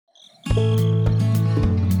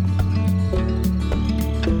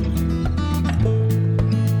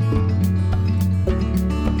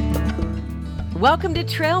Welcome to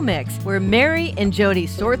Trail Mix, where Mary and Jody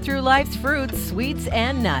sort through life's fruits, sweets,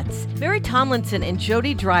 and nuts. Mary Tomlinson and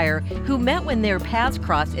Jody Dreyer, who met when their paths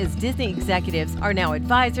crossed as Disney executives, are now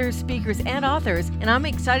advisors, speakers, and authors, and I'm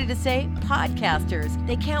excited to say podcasters.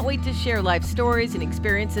 They can't wait to share life stories and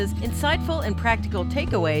experiences, insightful and practical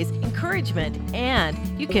takeaways, encouragement, and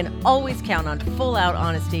you can always count on full-out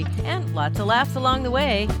honesty and lots of laughs along the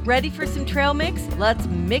way. Ready for some Trail Mix? Let's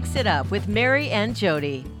mix it up with Mary and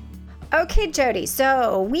Jody. Okay, Jody,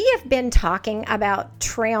 so we have been talking about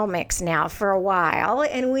trail mix now for a while,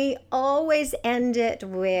 and we always end it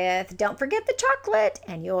with, don't forget the chocolate,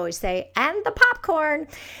 and you always say, and the popcorn.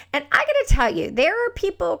 And I gotta tell you, there are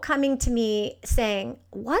people coming to me saying,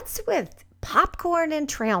 what's with popcorn and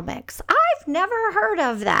trail mix? I've never heard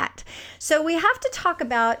of that. So we have to talk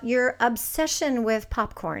about your obsession with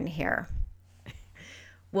popcorn here.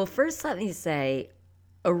 Well, first let me say,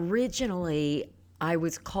 originally, I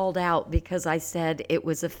was called out because I said it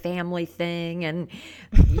was a family thing, and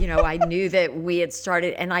I knew that we had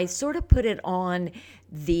started, and I sort of put it on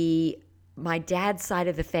my dad's side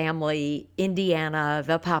of the family, Indiana,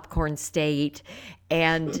 the popcorn state.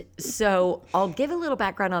 And so I'll give a little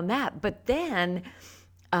background on that, but then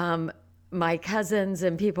my cousins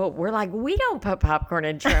and people were like, we don't put popcorn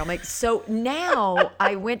in trail mix. So now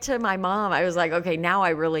I went to my mom. I was like, okay, now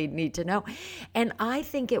I really need to know. And I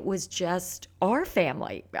think it was just our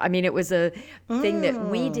family. I mean, it was a thing that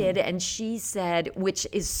we did. And she said, which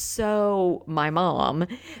is so my mom,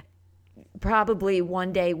 probably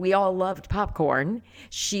one day we all loved popcorn.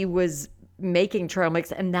 She was making trail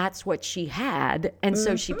mix and that's what she had. And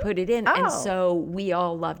so she put it in. And so we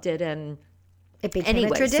all loved it. And it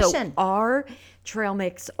became a tradition. So our trail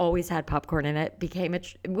mix always had popcorn in it,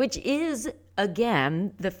 which is,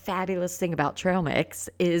 again, the fabulous thing about trail mix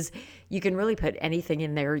is you can really put anything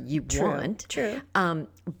in there you want. True.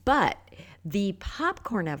 But the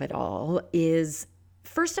popcorn of it all is,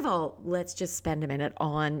 first of all, let's just spend a minute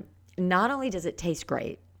on, not only does it taste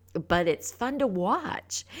great, but it's fun to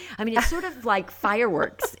watch. I mean, it's sort of like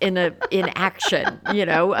fireworks in action,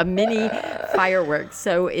 a mini fireworks.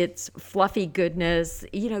 So it's fluffy goodness.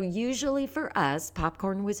 Usually for us,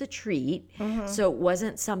 popcorn was a treat. Mm-hmm. So it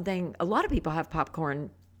wasn't something, a lot of people have popcorn,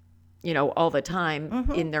 all the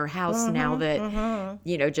time in their house now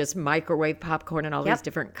that, just microwave popcorn and all these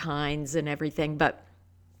different kinds and everything. But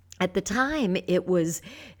at the time, it was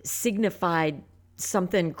signified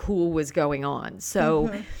something cool was going on.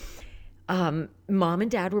 So mom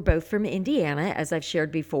and dad were both from Indiana, as I've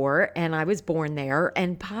shared before, and I was born there.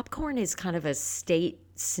 And popcorn is kind of a state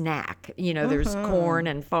snack. There's corn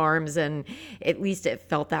and farms, and at least it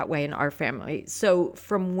felt that way in our family. So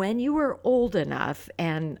from when you were old enough,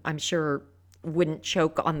 and I'm sure wouldn't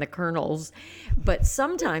choke on the kernels, but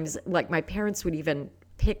sometimes, like, my parents would even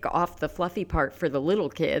pick off the fluffy part for the little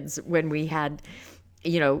kids when we had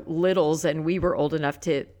littles and we were old enough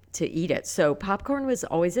to eat it. So popcorn was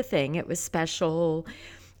always a thing. It was special.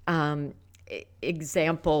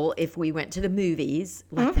 Example, if we went to the movies,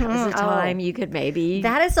 that was a time you could maybe.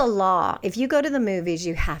 That is a law. If you go to the movies,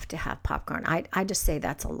 you have to have popcorn. I just say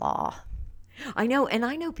that's a law. I know. And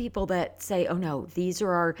I know people that say, oh no, these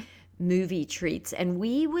are our movie treats. And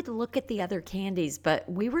we would look at the other candies,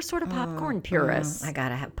 but we were sort of popcorn purists. I got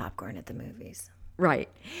to have popcorn at the movies. Right.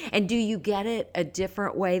 And do you get it a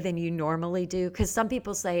different way than you normally do? Because some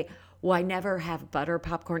people say, well, I never have butter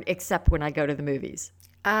popcorn except when I go to the movies.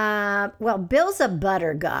 Well, Bill's a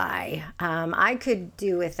butter guy. I could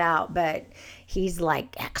do without, but he's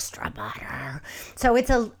like extra butter. So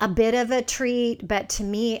it's a bit of a treat. But to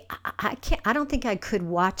me, I don't think I could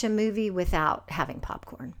watch a movie without having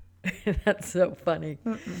popcorn. That's so funny.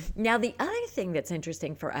 Now, the other thing that's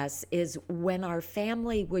interesting for us is when our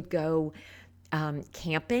family would go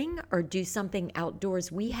camping or do something outdoors.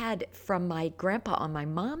 We had, from my grandpa on my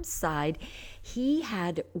mom's side, he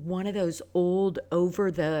had one of those old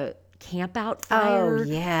over the camp out fire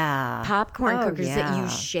popcorn cookers that you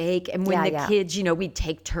shake. And when the kids, we'd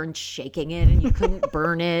take turns shaking it and you couldn't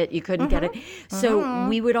burn it. You couldn't get it. So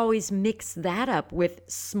we would always mix that up with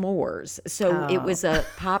s'mores. So it was a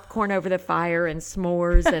popcorn over the fire and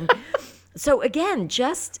s'mores and so again,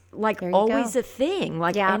 just like always a thing,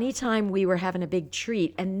 like anytime we were having a big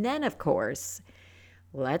treat. And then, of course,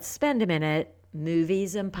 let's spend a minute,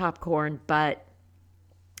 movies and popcorn, but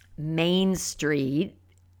Main Street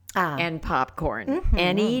and popcorn.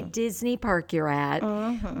 Any Disney park you're at,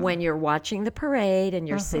 when you're watching the parade and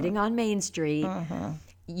you're sitting on Main Street,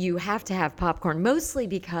 you have to have popcorn, mostly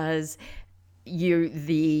because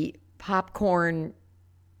the popcorn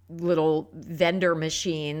little vendor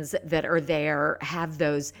machines that are there have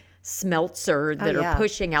those smeltzer that yeah. are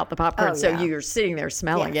pushing out the popcorn. Oh, So yeah. you're sitting there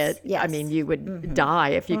smelling Yes, it. yes. I mean, you would die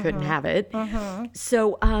if you couldn't have it.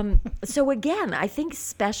 So, so again, I think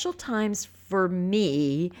special times for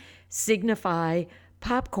me signify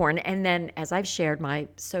popcorn. And then, as I've shared, my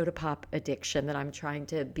soda pop addiction that I'm trying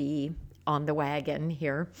to be on the wagon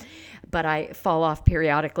here, but I fall off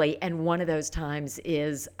periodically. And one of those times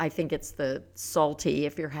is, I think it's the salty.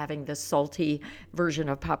 If you're having the salty version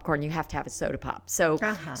of popcorn, you have to have a soda pop. So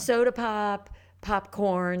soda pop,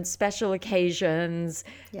 popcorn, special occasions,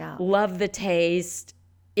 Yeah. love the taste.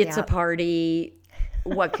 It's Yeah. a party.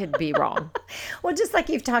 What could be wrong? Well, just like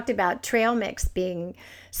you've talked about trail mix being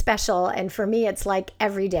special, and for me, it's like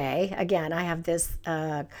every day. Again, I have this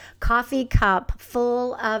coffee cup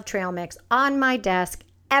full of trail mix on my desk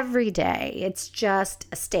every day. It's just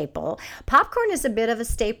a staple. Popcorn is a bit of a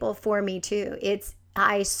staple for me too.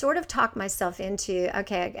 I sort of talk myself into,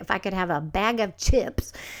 okay, if I could have a bag of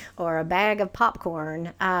chips or a bag of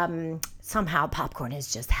popcorn, somehow popcorn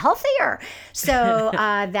is just healthier. So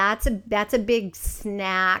that's a big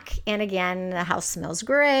snack. And again, the house smells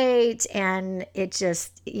great, and it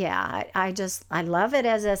just, yeah, I love it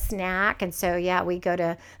as a snack. And so yeah, we go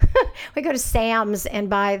to Sam's and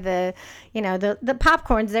buy the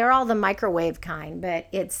popcorns. They're all the microwave kind, but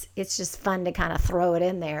it's just fun to kind of throw it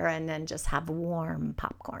in there and then just have warm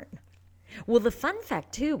popcorn. Well, the fun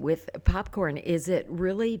fact too with popcorn is it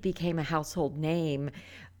really became a household name.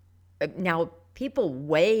 Now, people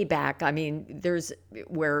way back, I mean, there's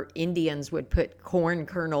where Indians would put corn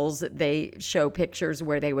kernels. They show pictures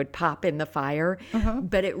where they would pop in the fire.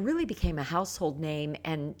 But it really became a household name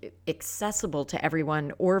and accessible to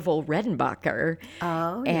everyone. Orville Redenbacher.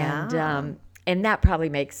 Oh, yeah. And that probably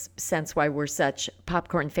makes sense why we're such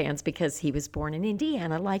popcorn fans, because he was born in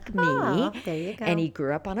Indiana like me. Oh, there you go. And he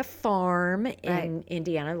grew up on a farm in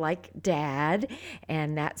Indiana like Dad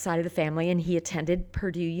and that side of the family. And he attended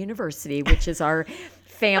Purdue University, which is our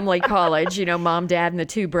family college, Mom, Dad, and the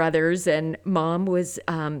two brothers. And Mom was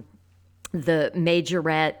the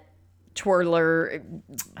majorette twirler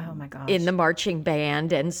Oh my gosh. in the marching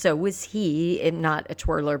band, and so was he, not a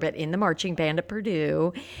twirler, but in the marching band at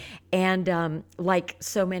Purdue. And like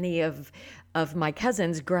so many of my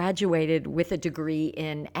cousins, graduated with a degree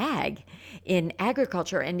in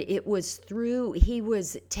agriculture. And it was through, he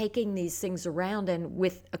was taking these things around and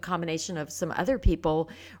with a combination of some other people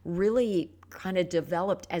really kind of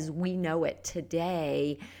developed as we know it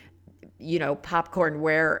today, popcorn,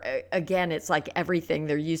 where again, it's like everything.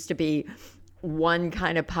 There used to be one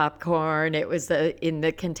kind of popcorn. It was in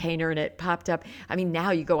the container and it popped up. I mean,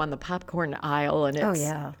 now you go on the popcorn aisle and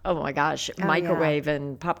it's, oh my gosh, microwave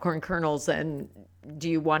and popcorn kernels. And do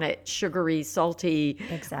you want it sugary, salty,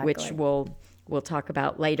 which we'll talk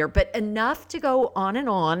about later. But enough to go on and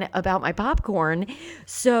on about my popcorn.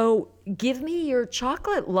 So give me your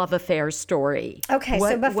chocolate love affair story. Okay,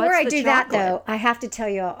 so before I do that, though, I have to tell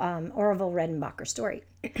you Orville Redenbacher story.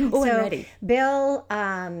 Oh, I'm ready. Bill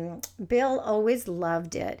always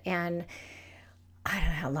loved it, and I don't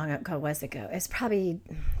know how long ago was it. It's probably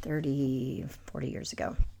 30, 40 years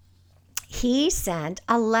ago. He sent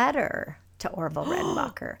a letter to Orville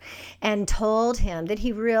Redenbacher and told him that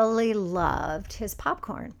he really loved his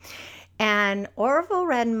popcorn. And Orville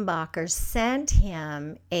Redenbacher sent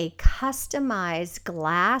him a customized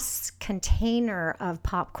glass container of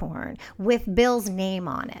popcorn with Bill's name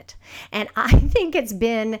on it. And I think it's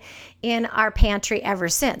been in our pantry ever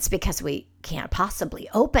since, because we can't possibly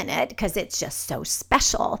open it because it's just so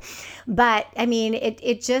special. But I mean,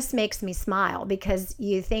 it just makes me smile, because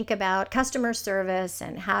you think about customer service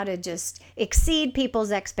and how to just exceed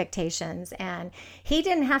people's expectations. And he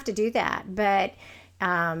didn't have to do that, but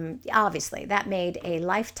obviously that made a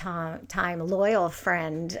lifetime loyal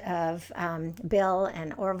friend of Bill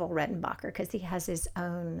and Orville Redenbacher, because he has his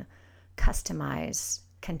own customized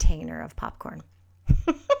container of popcorn.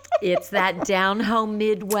 It's that down home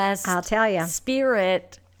Midwest I'll tell you.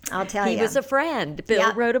 spirit. I'll tell you. He was a friend.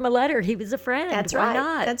 Bill wrote him a letter. He was a friend. That's Why right.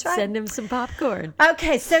 not? That's right. Send him some popcorn.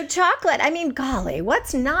 Okay, so chocolate. I mean, golly,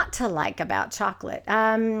 what's not to like about chocolate?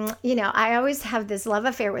 I always have this love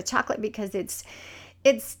affair with chocolate because it's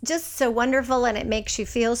just so wonderful and it makes you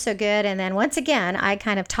feel so good. And then once again, I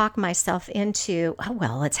kind of talk myself into, oh,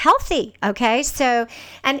 well, it's healthy. Okay. So,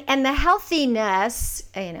 and the healthiness,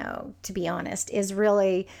 to be honest, is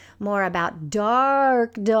really more about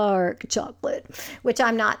dark chocolate, which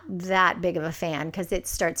I'm not that big of a fan because it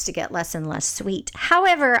starts to get less and less sweet.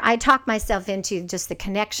 However, I talk myself into just the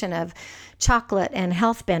connection of chocolate and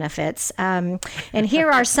health benefits. And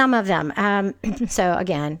here are some of them. So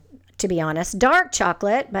again, to be honest, dark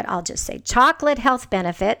chocolate, but I'll just say chocolate health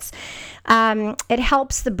benefits. It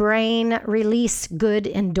helps the brain release good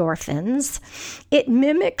endorphins. It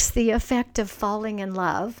mimics the effect of falling in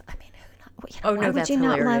love. I mean, why would you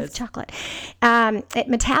not love chocolate? It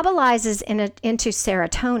metabolizes into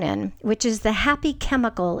serotonin, which is the happy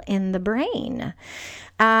chemical in the brain.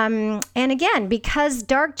 And again, because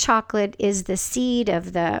dark chocolate is the seed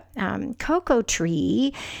of the cocoa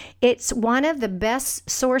tree, it's one of the best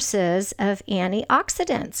sources of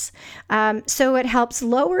antioxidants. So it helps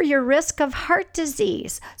lower your risk of heart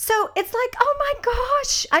disease. So it's like, oh my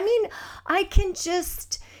gosh, I mean, I can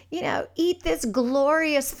just eat this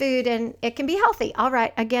glorious food and it can be healthy. All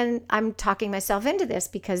right. Again, I'm talking myself into this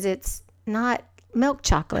because it's not milk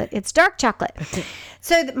chocolate. It's dark chocolate.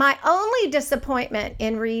 So my only disappointment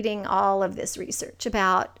in reading all of this research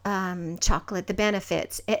about chocolate, the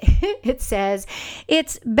benefits, it says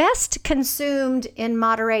it's best consumed in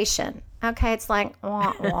moderation. Okay. It's like,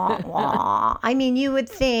 wah, wah, wah. I mean, you would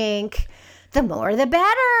think the more the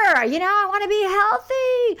better. I want to be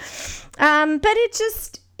healthy. But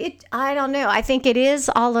I don't know. I think it is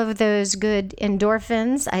all of those good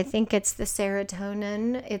endorphins. I think it's the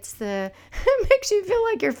serotonin. It makes you feel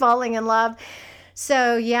like you're falling in love.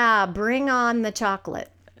 So yeah, bring on the chocolate.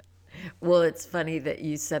 Well, it's funny that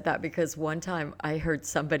you said that because one time I heard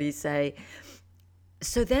somebody say,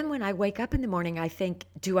 so then when I wake up in the morning, I think,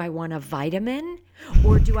 do I want a vitamin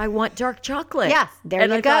or do I want dark chocolate? Yeah, there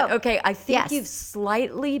you go. Thought, okay, I think you've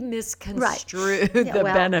slightly misconstrued the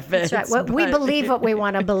benefits. That's right. We believe what we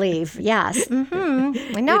want to believe. Yes.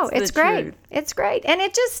 Mm-hmm. No, it's great. Truth. It's great. And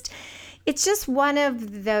it's just one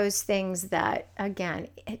of those things that, again,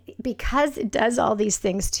 because it does all these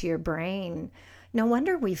things to your brain, no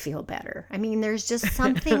wonder we feel better. I mean, there's just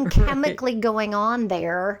something chemically going on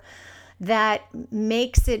there that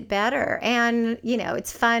makes it better. And,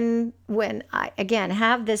 it's fun when I, again,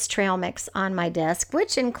 have this trail mix on my desk,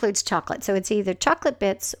 which includes chocolate. So it's either chocolate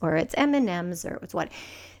bits or it's M&Ms or it's what.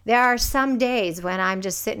 There are some days when I'm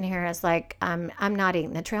just sitting here as like, I'm not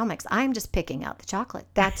eating the trail mix. I'm just picking out the chocolate.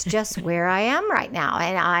 That's just where I am right now.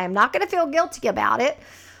 And I'm not going to feel guilty about it.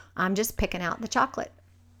 I'm just picking out the chocolate.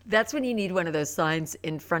 That's when you need one of those signs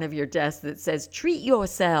in front of your desk that says, treat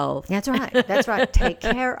yourself. That's right. That's right. Take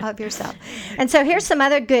care of yourself. And so here's some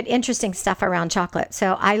other good, interesting stuff around chocolate.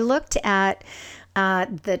 So I looked at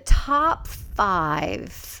the top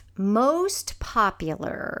 5 most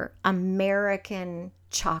popular American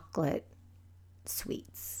chocolate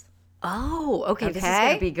sweets. Oh, okay. This is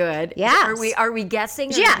going to be good. Yes. Are we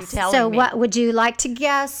guessing? Or yes. Are you telling so me? What would you like to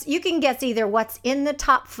guess? You can guess either what's in the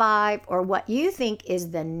top 5 or what you think is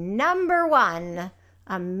the number 1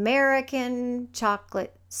 American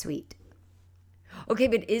chocolate sweet. Okay,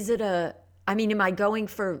 but is it am I going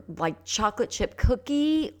for like chocolate chip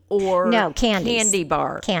cookie or no, candies. Candy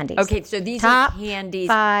bar? Candies. Okay, so these top are candies.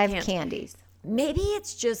 5 candies. Maybe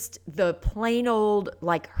it's just the plain old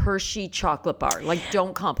like Hershey chocolate bar. Like,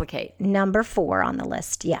 don't complicate. Number 4 on the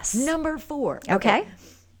list. Yes. Number 4. Okay.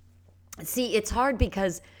 See, it's hard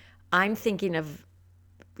because I'm thinking of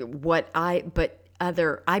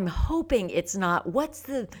I'm hoping it's not. What's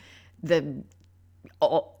I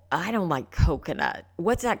don't like coconut.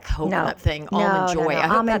 What's that coconut thing? Almond Joy. I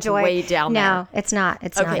hope Almond that's Joy. way down there. No, it's not.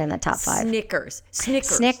 It's not in the top 5.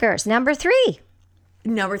 Snickers. Number 3.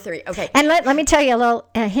 Number 3. Okay. And let me tell you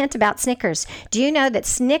a hint about Snickers. Do you know that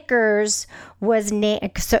Snickers was named,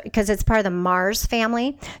 because it's part of the Mars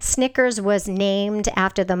family, Snickers was named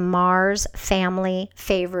after the Mars family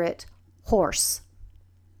favorite horse.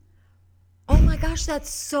 Oh my gosh, that's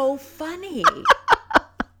so funny.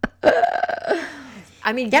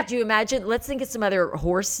 I mean, Could you imagine? Let's think of some other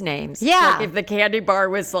horse names. Yeah. Like if the candy bar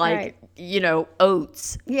was like,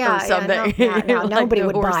 oats or something. No, nobody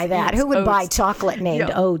would buy that. Eats Who would oats. buy chocolate named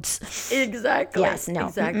oats? Exactly. Yes, no.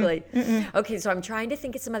 Exactly. Okay, so I'm trying to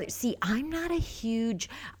think of some other. See, I'm not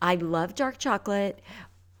I love dark chocolate.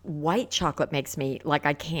 White chocolate makes me, like,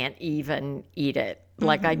 I can't even eat it.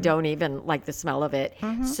 Like, I don't even like the smell of it.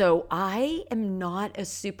 So I am not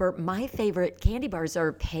my favorite candy bars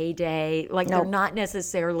are Payday. Like, they're not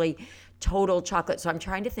necessarily total chocolate. So I'm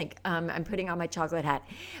trying to think. I'm putting on my chocolate hat.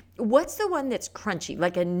 What's the one that's crunchy?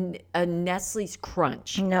 Like a Nestle's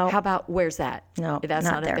Crunch? No. How about, where's that? No, that's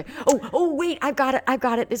not it there. Oh, wait, I've got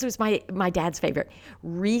it. This was my dad's favorite.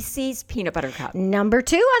 Reese's Peanut Butter Cup. Number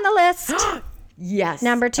 2 on the list. Yes.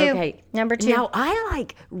 Number 2. Okay. Number 2. Now, I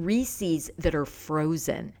like Reese's that are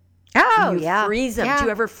frozen. Oh, you yeah. freeze them. Yeah. Do you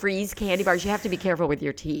ever freeze candy bars? You have to be careful with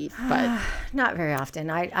your teeth, but Not very often.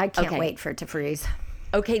 I can't wait for it to freeze.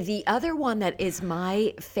 Okay, the other one that is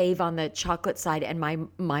my fave on the chocolate side and my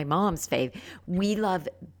mom's fave, we love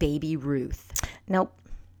Baby Ruth. Nope.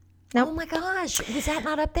 Oh my gosh, was that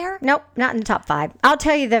not up there? Nope, not in the top 5. I'll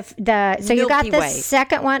tell you the so you got Milky the Way.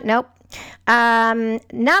 second one. Nope.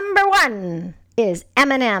 Number 1 is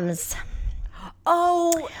M&M's.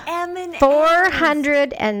 Oh, M&M's.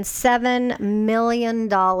 $407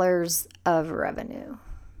 million of revenue.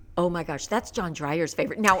 Oh my gosh, that's John Dreyer's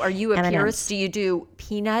favorite. Now, are you a M&Ms. purist? Do you do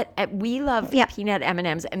peanut? We love Yeah. peanut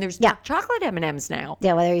M&Ms, and there's Yeah. chocolate M&Ms now.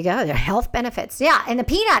 Yeah, well, there you go. They're health benefits. Yeah, and the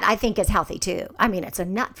peanut, I think, is healthy, too. I mean, it's a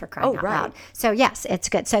nut for crying out loud. So, yes, it's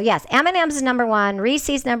good. So, yes, M&M's is number 1,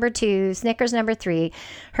 Reese's number 2, Snickers number 3,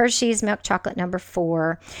 Hershey's milk chocolate number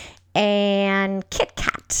 4, and Kit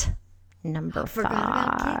Kat number 5. Forgot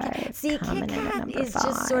about Kit Kat. See, Kit Coming in at Kat number is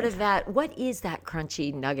just 5. sort of that. What is that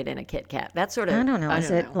crunchy nugget in a Kit Kat? That's sort of. I don't know.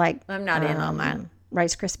 Is it like I'm not in on that.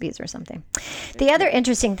 Rice Krispies or something? The other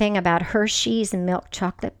interesting thing about Hershey's milk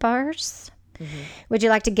chocolate bars, would you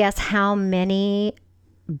like to guess how many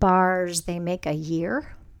bars they make a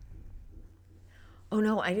year? Oh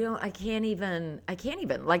no, I don't. I can't even.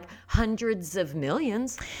 Like hundreds of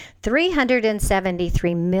millions.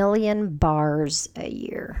 373 million bars a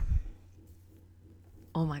year.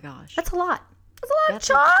 Oh my gosh. That's a lot. That's a lot That's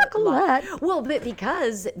of a chocolate. lot. Well, but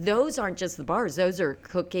because those aren't just the bars; those are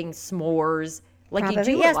cooking s'mores. Like you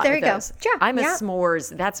Probably. do Yes, a lot there of you go. those. Sure, I'm a yeah.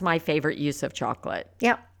 s'mores. That's my favorite use of chocolate.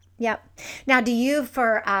 Yep. Now, do you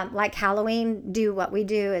for like Halloween do what we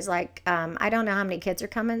do is like I don't know how many kids are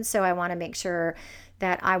coming, so I want to make sure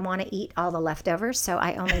that I want to eat all the leftovers. So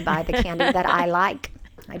I only buy the candy that I like.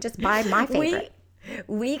 I just buy my favorite.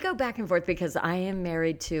 We go back and forth because I am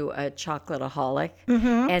married to a chocolataholic,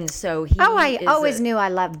 and so he. Oh, I is always knew I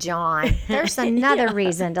loved John. There's another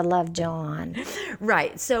reason to love John.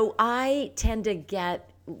 Right. So I tend to get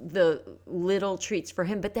the little treats for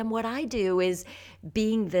him. But then what I do is,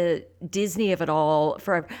 being the Disney of it all,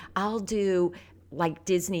 forever, I'll do like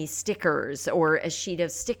Disney stickers or a sheet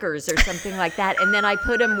of stickers or something like that. And then I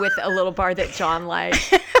put them with a little bar that John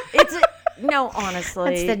likes. No,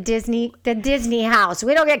 honestly. It's the Disney house.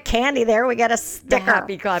 We don't get candy there. We get a The sticker.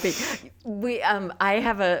 happy copy. I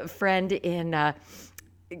have a friend in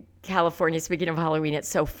California, speaking of Halloween, it's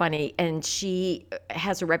so funny. And she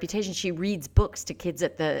has a reputation. She reads books to kids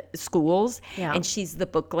at the schools, and she's the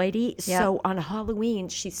book lady. So on Halloween,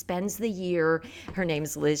 she spends the year, her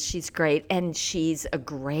name's Liz, she's great, and she's a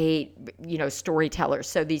great, storyteller.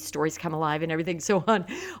 So these stories come alive and everything. So on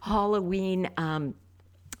Halloween,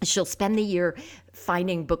 she'll spend the year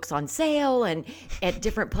finding books on sale and at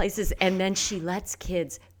different places, and then she lets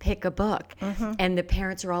kids pick a book, and the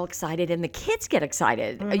parents are all excited, and the kids get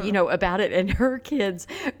excited, about it. And her kids,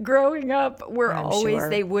 growing up, were always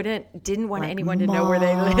they didn't want anyone to know where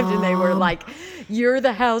they lived, and they were like, "You're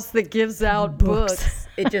the house that gives out books."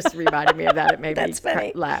 It just reminded me of that. It made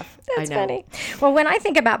me laugh. That's funny. Well, when I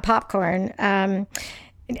think about popcorn, I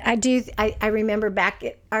remember back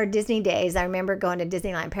at our Disney days, I remember going to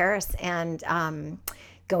Disneyland Paris and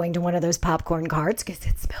going to one of those popcorn carts because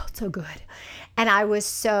it smelled so good. And I was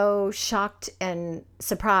so shocked and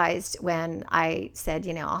surprised when I said,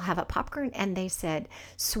 I'll have a popcorn. And they said,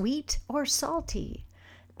 sweet or salty?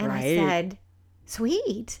 And I said,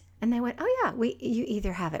 sweet. And they went, oh, yeah, you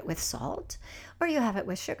either have it with salt or you have it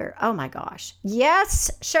with sugar. Oh, my gosh. Yes,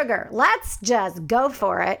 sugar. Let's just go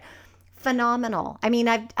for it. Phenomenal. I mean,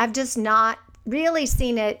 I've just not really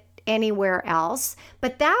seen it anywhere else,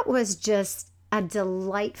 but that was just a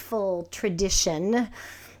delightful tradition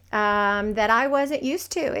that I wasn't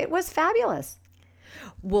used to. It was fabulous.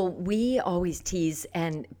 Well, we always tease,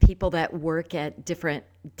 and people that work at different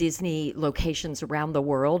Disney locations around the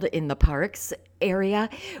world in the parks area,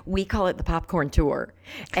 we call it the popcorn tour.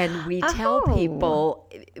 And we tell people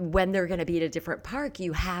when they're going to be at a different park,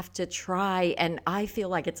 you have to try. And I feel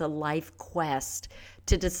like it's a life quest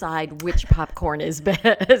to decide which popcorn is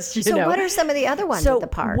best. So what are some of the other ones at the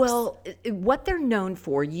parks? Well, what they're known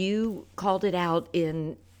for, you called it out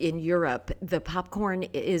in Europe, the popcorn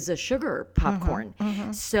is a sugar popcorn.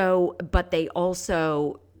 So, but they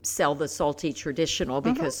also sell the salty traditional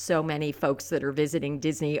because so many folks that are visiting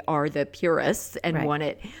Disney are the purists and want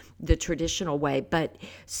it the traditional way. But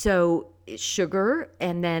so sugar,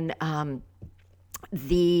 and then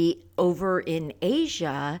over in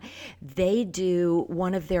Asia, they do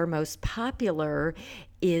one of their most popular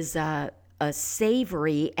is a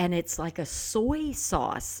savory, and it's like a soy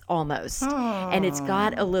sauce almost, and it's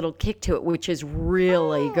got a little kick to it, which is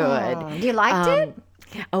really good. You liked it?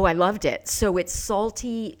 Oh, I loved it. So it's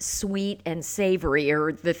salty, sweet, and savory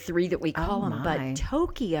are the three that we call them. But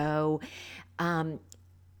Tokyo,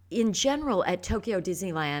 in general, at Tokyo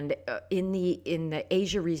Disneyland, in the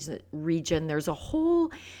Asia region, there's a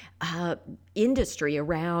whole industry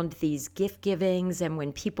around these gift givings, and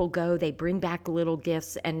when people go, they bring back little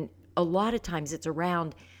gifts, and a lot of times it's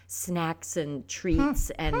around snacks and treats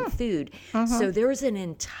and food. So there's an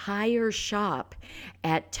entire shop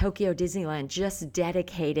at Tokyo Disneyland just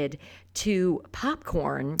dedicated to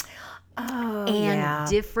popcorn.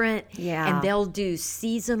 Different, and they'll do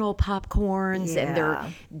seasonal popcorns, and they're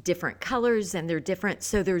different colors, and they're different.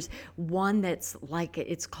 So there's one that's like,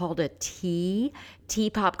 it's called a tea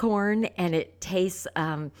popcorn, and it tastes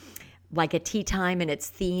like a tea time, and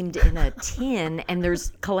it's themed in a tin, and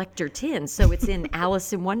there's collector tins. So it's in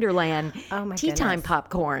Alice in Wonderland tea time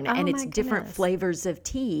popcorn, and it's different flavors of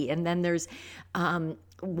tea. And then there's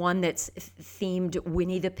one that's themed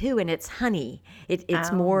Winnie the Pooh, and it's honey.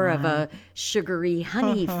 It's more of a sugary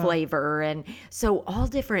honey flavor. And so all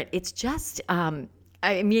different. It's just, I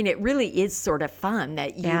mean, it really is sort of fun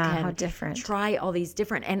that you can try all these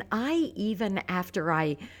different. And I, even after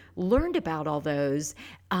I learned about all those,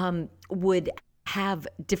 would have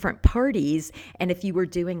different parties. And if you were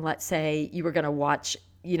doing, let's say you were going to watch,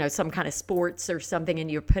 some kind of sports or something,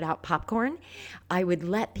 and you put out popcorn, I would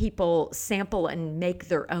let people sample and make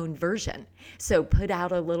their own version. So put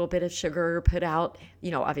out a little bit of sugar, put out,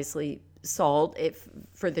 obviously salt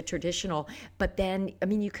for the traditional, but then, I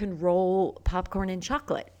mean, you can roll popcorn in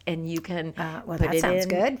chocolate, and you can put that sounds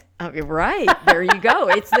good. Right. There you go.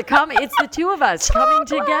 It's the two of us coming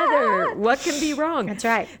together. What can be wrong? That's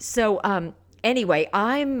right. So, anyway,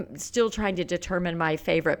 I'm still trying to determine my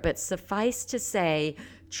favorite, but suffice to say,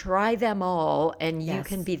 try them all, and you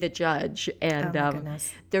can be the judge. And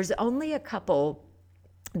there's only a couple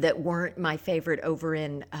that weren't my favorite over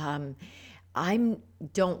in, I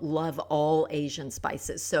don't love all Asian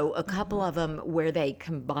spices. So a couple of them where they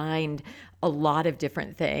combined a lot of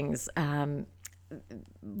different things,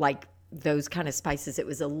 like those kind of spices, it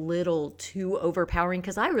was a little too overpowering,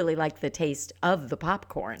 because I really like the taste of the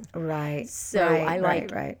popcorn. Right. So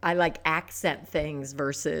I like accent things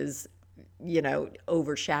versus,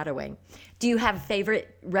 overshadowing. Do you have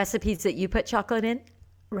favorite recipes that you put chocolate in?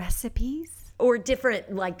 Recipes? Or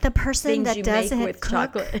different, like the person things that you doesn't make with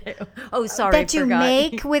cook chocolate. Oh, sorry, that you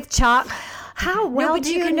make with chocolate. How well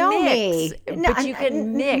do you know me? But you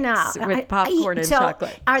can mix with popcorn and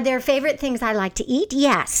chocolate. Are there favorite things I like to eat?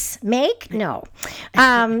 Yes. Make? No.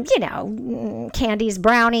 Candies,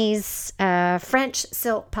 brownies, French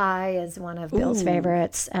silk pie is one of Bill's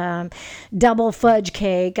favorites. Double fudge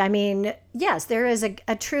cake. I mean, yes, there is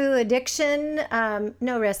a true addiction.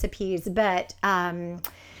 No recipes, but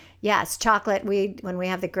yes, chocolate. When we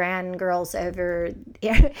have the grand girls over,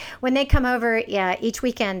 when they come over, each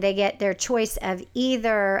weekend they get their choice of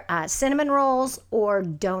either cinnamon rolls or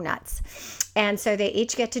donuts, and so they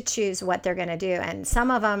each get to choose what they're going to do. And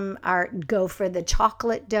some of them go for the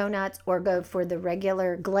chocolate donuts or go for the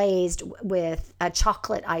regular glazed with a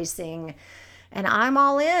chocolate icing. And I'm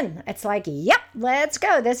all in. It's like, yep, let's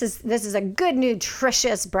go. This is a good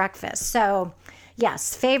nutritious breakfast. So.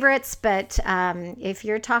 Yes, favorites, but if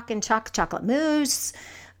you're talking chocolate mousse,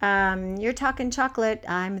 you're talking chocolate,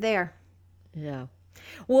 I'm there. Yeah.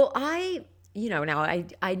 Well, I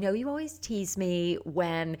know you always tease me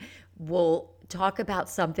when we'll talk about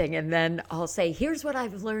something, and then I'll say, here's what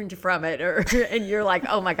I've learned from it, and you're like,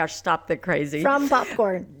 oh my gosh, stop the crazy. From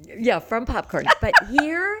popcorn. Yeah, from popcorn. But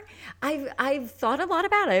here, I've thought a lot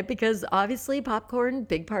about it, because obviously popcorn,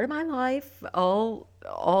 big part of my life, all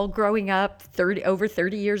growing up, over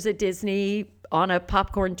 30 years at Disney on a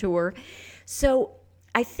popcorn tour. So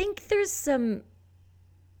I think there's some,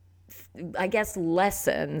 I guess,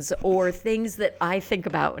 lessons or things that I think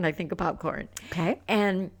about when I think of popcorn. Okay.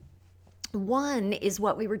 And one is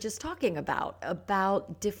what we were just talking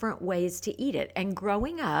about different ways to eat it. And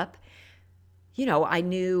growing up, I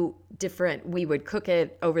knew we would cook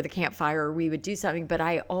it over the campfire, or we would do something, but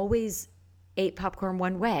I always ate popcorn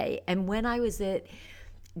one way. And when I was at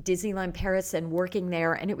Disneyland Paris and working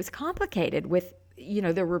there, and it was complicated with,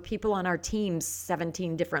 there were people on our teams,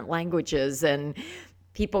 17 different languages, and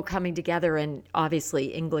people coming together, and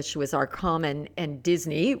obviously English was our common, and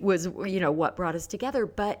Disney was, what brought us together.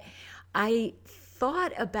 But I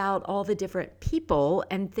thought about all the different people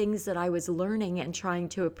and things that I was learning and trying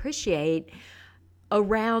to appreciate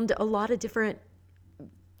around a lot of different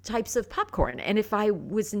types of popcorn. And if I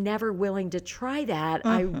was never willing to try that,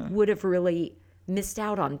 I would have really missed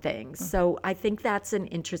out on things. So I think that's an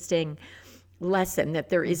interesting lesson, that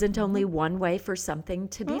there isn't only one way for something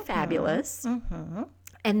to be fabulous.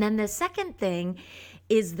 And then the second thing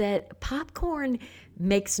is that popcorn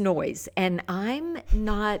makes noise. And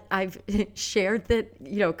I've shared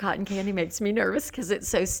that, cotton candy makes me nervous because it's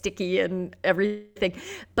so sticky and everything.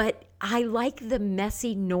 But I like the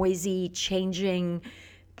messy, noisy, changing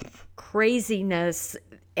craziness,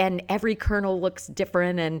 and every kernel looks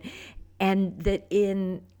different. And that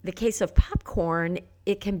in the case of popcorn,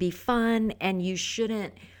 it can be fun, and you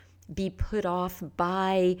shouldn't be put off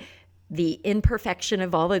by the imperfection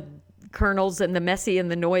of all the kernels and the messy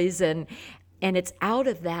and the noise, and it's out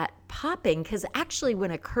of that popping, because actually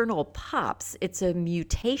when a kernel pops, it's a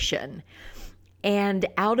mutation, and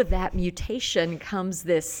out of that mutation comes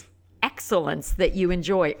this excellence that you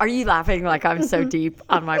enjoy. Are you laughing like I'm so deep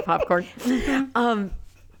on my popcorn?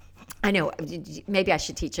 I know, maybe I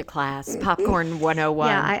should teach a class, Popcorn 101.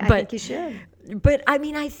 Yeah, I think you should. But I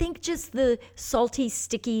mean, I think just the salty,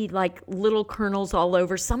 sticky, like little kernels all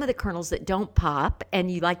over, some of the kernels that don't pop, and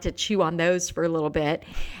you like to chew on those for a little bit.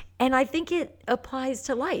 And I think it applies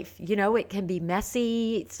to life. It can be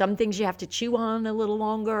messy. Some things you have to chew on a little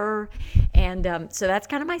longer. And so that's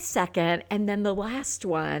kind of my second. And then the last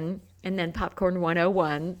one, and then Popcorn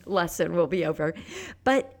 101 lesson will be over.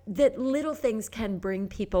 But that little things can bring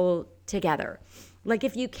people together. Like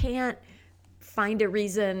if you can't find a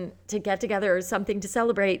reason to get together or something to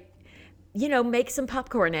celebrate, make some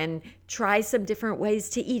popcorn and try some different ways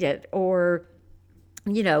to eat it. Or,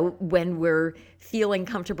 when we're feeling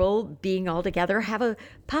comfortable being all together, have a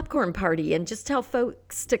popcorn party and just tell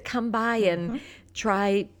folks to come by and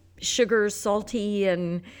try sugar, salty,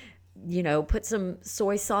 and, put some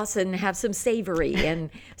soy sauce and have some savory. And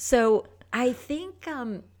so I think,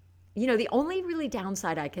 the only really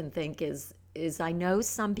downside I can think is I know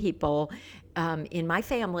some people in my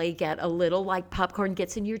family get a little, like, popcorn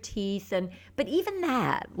gets in your teeth, but even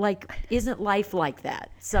that, like, isn't life like that?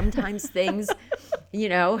 Sometimes things, you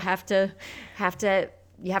have to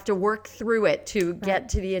work through it to get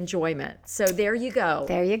to the enjoyment. So there you go.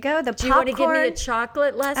 There you go. Do you want to give me a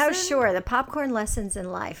chocolate lesson? Oh, sure. The popcorn lessons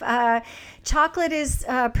in life. Chocolate is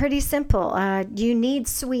pretty simple. You need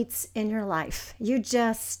sweets in your life. You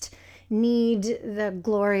just need the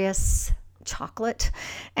glorious chocolate,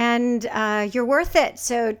 and you're worth it.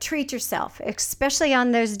 So treat yourself, especially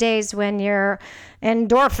on those days when your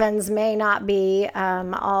endorphins may not be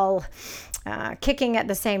all kicking at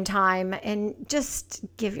the same time, and just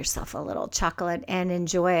give yourself a little chocolate and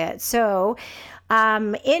enjoy it. So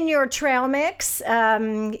in your trail mix,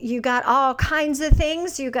 you got all kinds of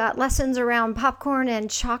things. You got lessons around popcorn and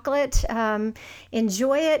chocolate.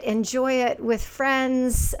 Enjoy it with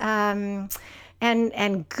friends.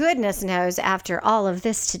 And goodness knows, after all of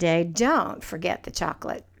this today, don't forget the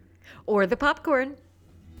chocolate. Or the popcorn.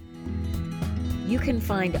 You can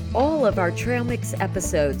find all of our Trail Mix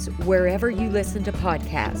episodes wherever you listen to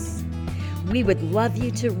podcasts. We would love you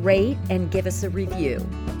to rate and give us a review.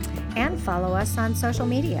 And follow us on social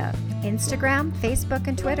media, Instagram, Facebook,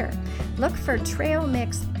 and Twitter. Look for Trail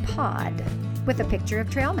Mix Pod with a picture of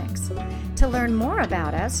Trail Mix. To learn more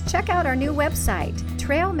about us, check out our new website,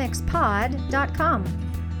 trailmixpod.com.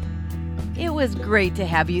 It was great to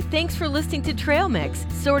have you. Thanks for listening to Trail Mix,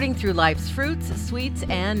 sorting through life's fruits, sweets,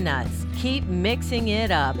 and nuts. Keep mixing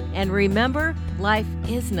it up. And remember, life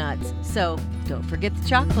is nuts, so don't forget the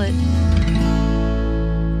chocolate.